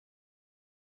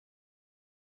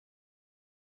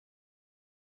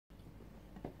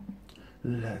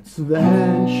Let's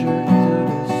venture to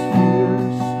the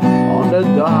spheres on the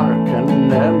dark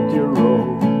and empty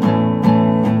road.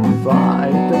 Fight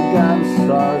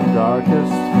against our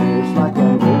darkest fears like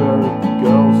when we were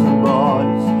girls and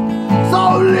boys. So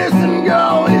listen,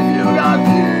 girl, if you got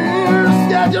tears,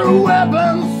 get your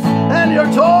weapons and your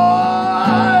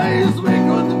toys. We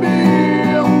could be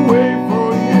away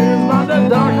for years, but the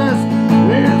darkness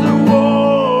is a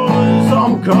voice. So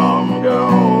come,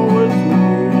 girl, with me.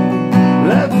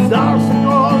 Let's dance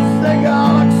across the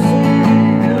galaxy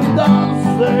and dance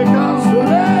the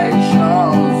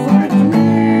constellations with me.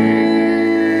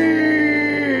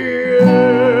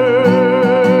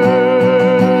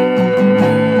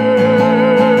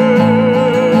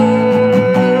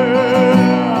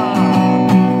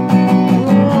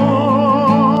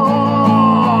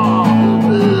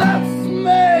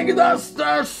 The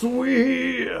stars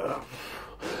sweep,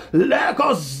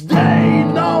 cause they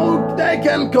know they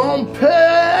can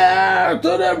compare to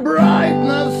the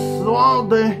brightness of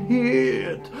the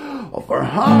heat of our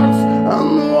hearts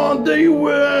and what they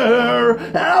wear.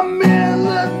 And